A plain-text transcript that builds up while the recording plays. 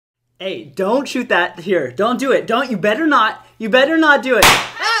Hey, don't shoot that here. Don't do it. You better not. You better not do it.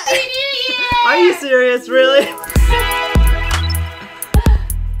 Are you serious? Really?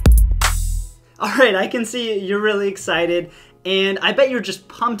 All right, I can see you're really excited. And I bet you're just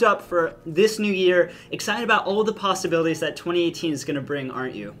pumped up for this new year, excited about all the possibilities that 2018 is going to bring,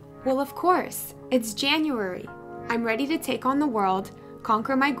 aren't you? Well, of course. It's January. I'm ready to take on the world,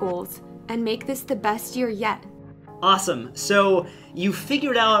 conquer my goals, and make this the best year yet. Awesome. So you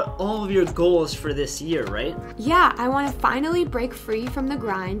figured out all of your goals for this year, right? Yeah, I want to finally break free from the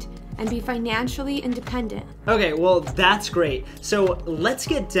grind and be financially independent. Okay, well, that's great. So let's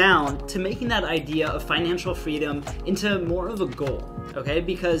get down to making that idea of financial freedom into more of a goal, okay?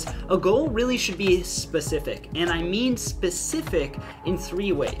 Because a goal really should be specific, and I mean specific in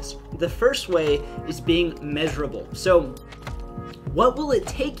 3 ways. The first way is being measurable. So what will it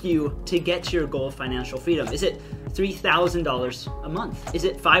take you to get to your goal of financial freedom? Is it $3,000 a month? Is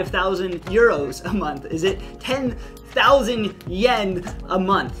it 5,000 euros a month? Is it 10,000 yen a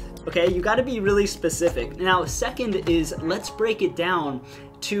month? Okay, you gotta be really specific. Now, second is let's break it down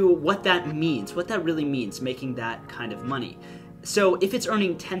to what that means, what that really means, making that kind of money. So if it's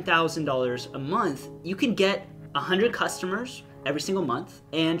earning $10,000 a month, you can get 100 customers every single month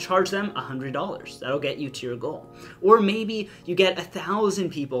and charge them $100. That'll get you to your goal. Or maybe you get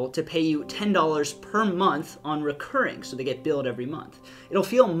 1,000 people to pay you $10 per month on recurring, so they get billed every month. It'll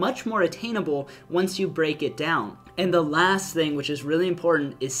feel much more attainable once you break it down. And the last thing, which is really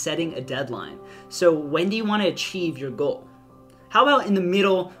important, is setting a deadline. So when do you want to achieve your goal? How about in the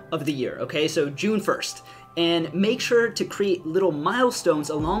middle of the year, okay? So June 1st. And make sure to create little milestones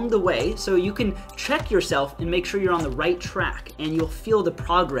along the way so you can check yourself and make sure you're on the right track, and you'll feel the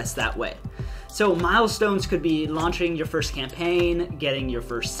progress that way. So milestones could be launching your first campaign, getting your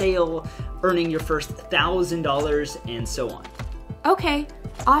first sale, earning your first $1,000, and so on. Okay,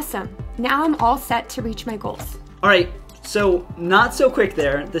 awesome. Now I'm all set to reach my goals. All right, so not so quick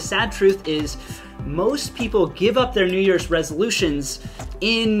there. The sad truth is most people give up their New Year's resolutions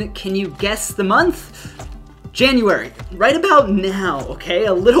in, can you guess the month? January, right about now, okay?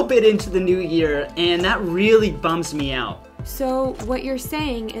 A little bit into the new year, and that really bums me out. So what you're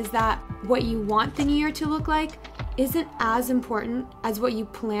saying is that what you want the new year to look like isn't as important as what you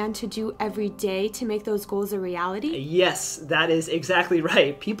plan to do every day to make those goals a reality? Yes, that is exactly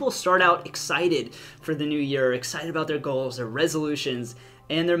right. People start out excited for the new year, excited about their goals, their resolutions,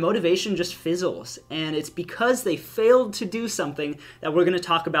 and their motivation just fizzles. And it's because they failed to do something that we're going to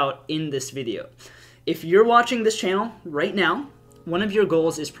talk about in this video. If you're watching this channel right now, one of your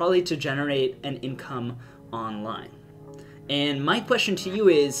goals is probably to generate an income online. And my question to you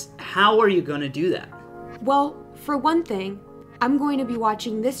is, how are you going to do that? Well, for one thing, I'm going to be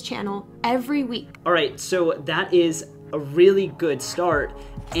watching this channel every week. All right, so that is a really good start.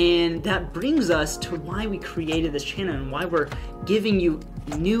 And that brings us to why we created this channel and why we're giving you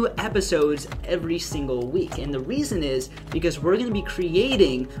new episodes every single week. And the reason is because we're going to be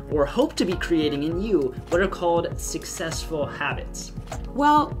creating, or hope to be creating in you, what are called successful habits.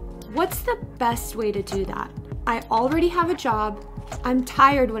 Well, what's the best way to do that? I already have a job. I'm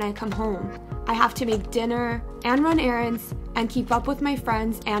tired when I come home. I have to make dinner and run errands and keep up with my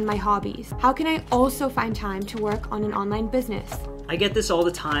friends and my hobbies. How can I also find time to work on an online business? I get this all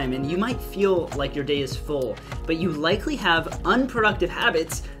the time, and you might feel like your day is full, but you likely have unproductive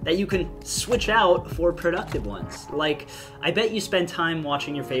habits that you can switch out for productive ones. Like, I bet you spend time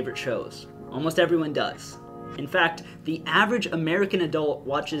watching your favorite shows. Almost everyone does. In fact, the average American adult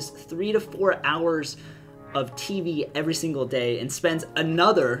watches 3 to 4 hours of TV every single day and spends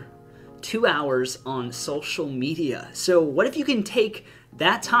another 2 hours on social media. So what if you can take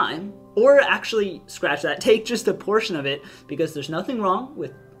that time, or actually scratch that, take just a portion of it, because there's nothing wrong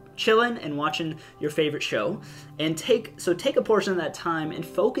with chilling and watching your favorite show, and take a portion of that time and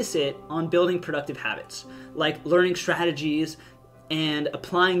focus it on building productive habits, like learning strategies and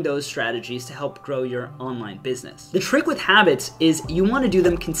applying those strategies to help grow your online business. The trick with habits is you want to do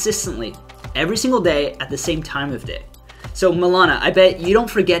them consistently every single day at the same time of day. So Milana, I bet you don't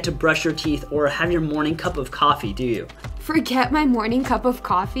forget to brush your teeth or have your morning cup of coffee, do you? Forget my morning cup of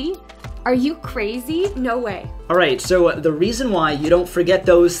coffee? Are you crazy? No way. All right, so the reason why you don't forget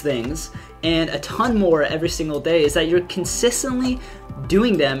those things and a ton more every single day is that you're consistently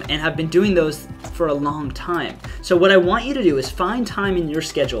doing them and have been doing those for a long time. So what I want you to do is find time in your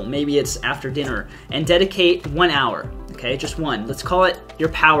schedule, maybe it's after dinner, and dedicate 1 hour. okay? Just one. Let's call it your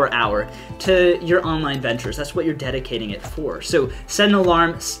power hour to your online ventures. That's what you're dedicating it for. So set an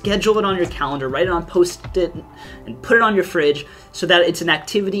alarm, schedule it on your calendar, write it on Post-it, and put it on your fridge so that it's an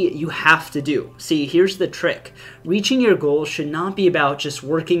activity you have to do. See, here's the trick. Reaching your goals should not be about just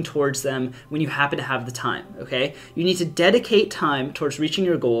working towards them when you happen to have the time, okay? You need to dedicate time towards reaching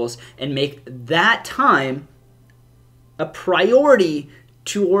your goals and make that time a priority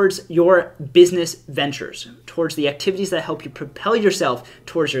towards your business ventures, towards the activities that help you propel yourself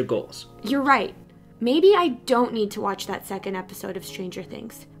towards your goals. You're right. Maybe I don't need to watch that second episode of Stranger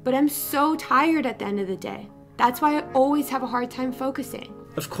Things, but I'm so tired at the end of the day. That's why I always have a hard time focusing.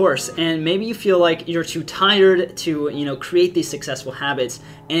 Of course, and maybe you feel like you're too tired to, create these successful habits,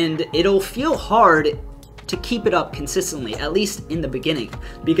 and it'll feel hard to keep it up consistently, at least in the beginning.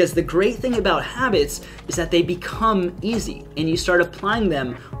 Because the great thing about habits is that they become easy and you start applying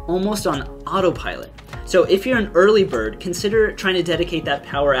them almost on autopilot. So if you're an early bird, consider trying to dedicate that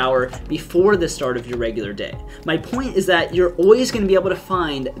power hour before the start of your regular day. My point is that you're always going to be able to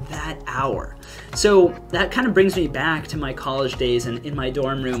find that hour. So that kind of brings me back to my college days and in my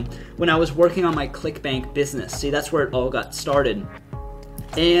dorm room when I was working on my ClickBank business. See, that's where it all got started.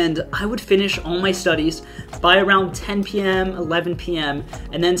 And I would finish all my studies by around 10 p.m., 11 p.m.,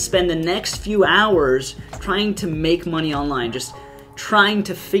 and then spend the next few hours trying to make money online, just trying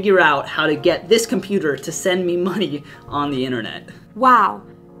to figure out how to get this computer to send me money on the internet. Wow,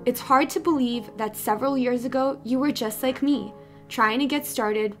 it's hard to believe that several years ago you were just like me, trying to get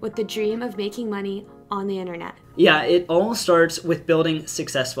started with the dream of making money on the internet. Yeah, it all starts with building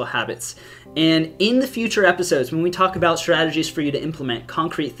successful habits. And in the future episodes, when we talk about strategies for you to implement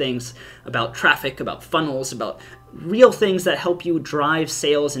concrete things about traffic, about funnels, about real things that help you drive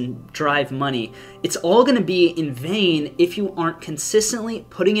sales and drive money, it's all going to be in vain if you aren't consistently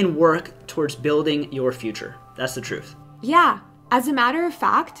putting in work towards building your future. That's the truth. Yeah, as a matter of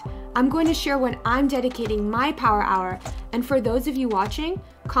fact, I'm going to share when I'm dedicating my power hour, and for those of you watching,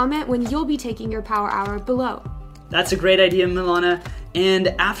 comment when you'll be taking your power hour below. That's a great idea, Milana. And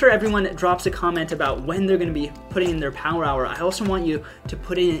after everyone drops a comment about when they're going to be putting in their power hour, I also want you to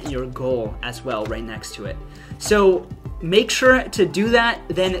put in your goal as well right next to it. So make sure to do that,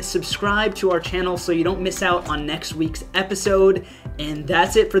 then subscribe to our channel so you don't miss out on next week's episode. And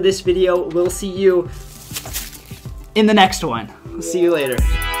that's it for this video. We'll see you in the next one. We'll see you later.